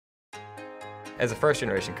As a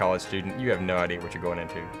first-generation college student, you have no idea what you're going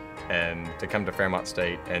into. And to come to Fairmont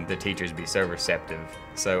State and the teachers be so receptive,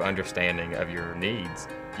 so understanding of your needs,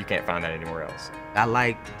 you can't find that anywhere else. I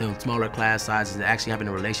like the smaller class sizes and actually having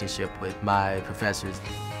a relationship with my professors.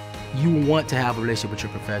 You want to have a relationship with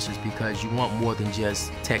your professors because you want more than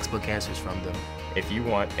just textbook answers from them. If you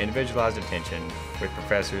want individualized attention with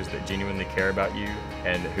professors that genuinely care about you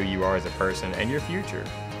and who you are as a person and your future,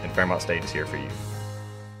 then Fairmont State is here for you.